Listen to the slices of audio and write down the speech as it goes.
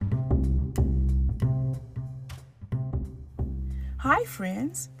Hi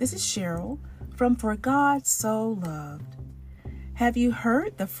friends, this is Cheryl from For God So Loved. Have you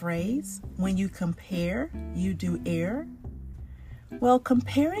heard the phrase, when you compare, you do err? Well,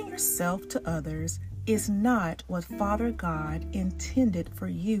 comparing yourself to others is not what Father God intended for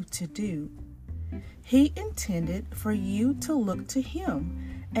you to do. He intended for you to look to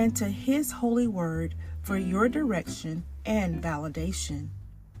Him and to His holy word for your direction and validation.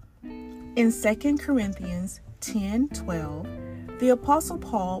 In 2 Corinthians 10:12, the Apostle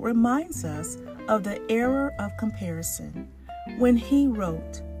Paul reminds us of the error of comparison when he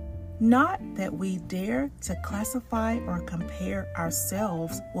wrote, "Not that we dare to classify or compare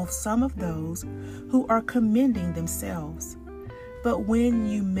ourselves with some of those who are commending themselves, but when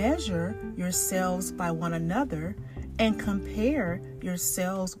you measure yourselves by one another and compare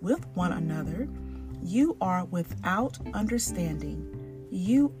yourselves with one another, you are without understanding.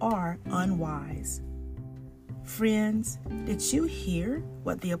 You are unwise." Friends, did you hear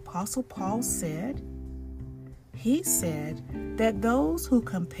what the Apostle Paul said? He said that those who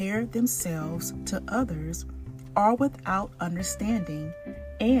compare themselves to others are without understanding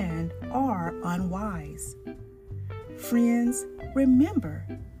and are unwise. Friends, remember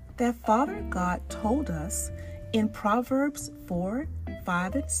that Father God told us in Proverbs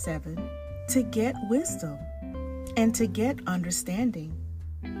 4:5-7 to get wisdom and to get understanding.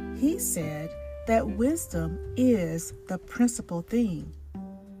 He said that wisdom is the principal thing.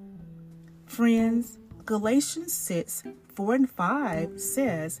 Friends, Galatians 6:4-5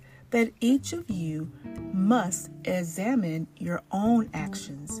 says that each of you must examine your own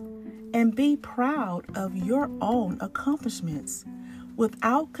actions and be proud of your own accomplishments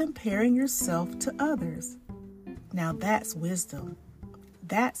without comparing yourself to others. Now that's wisdom.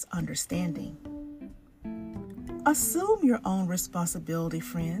 That's understanding. Assume your own responsibility,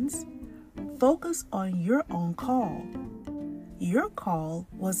 friends. Focus on your own call. Your call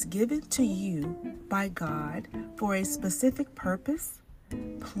was given to you by God for a specific purpose,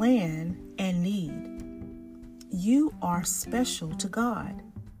 plan, and need. You are special to God.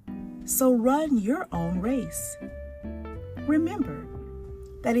 So run your own race. Remember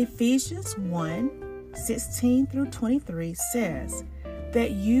that Ephesians 1:16-23 says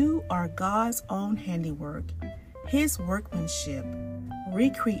that you are God's own handiwork, His workmanship,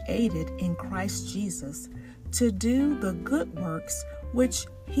 recreated in Christ Jesus to do the good works which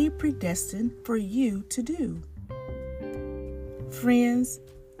He predestined for you to do. Friends,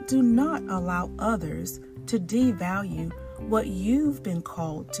 do not allow others to devalue what you've been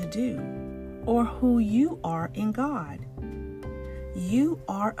called to do or who you are in God. You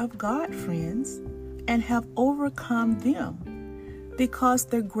are of God, friends, and have overcome them because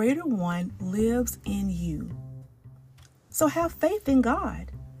the greater one lives in you. So have faith in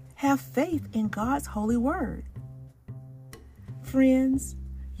God. Have faith in God's holy word. Friends,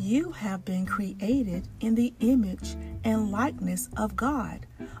 you have been created in the image and likeness of God,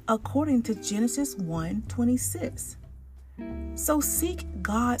 according to Genesis 1:26. So seek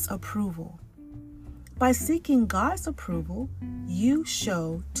God's approval. By seeking God's approval, you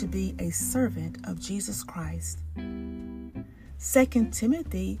show to be a servant of Jesus Christ. 2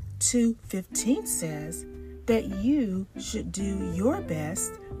 Timothy 2:15 says that you should do your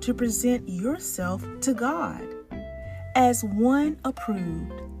best to present yourself to God as one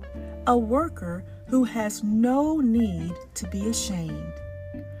approved, a worker who has no need to be ashamed,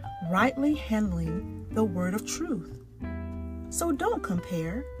 rightly handling the word of truth. So don't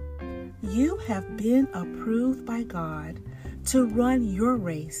compare. You have been approved by God to run your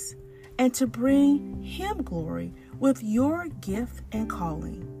race and to bring Him glory with your gift and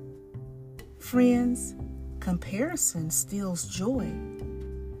calling. Friends, comparison steals joy.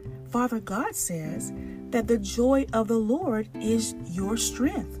 Father God says that the joy of the Lord is your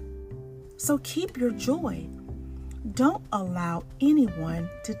strength. So keep your joy. Don't allow anyone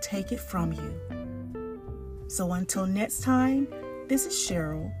to take it from you. So until next time, this is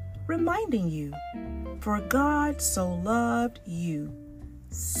Cheryl reminding you, for God so loved you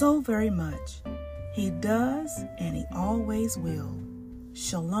so very much. He does and He always will.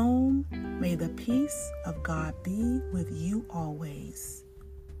 Shalom. May the peace of God be with you always.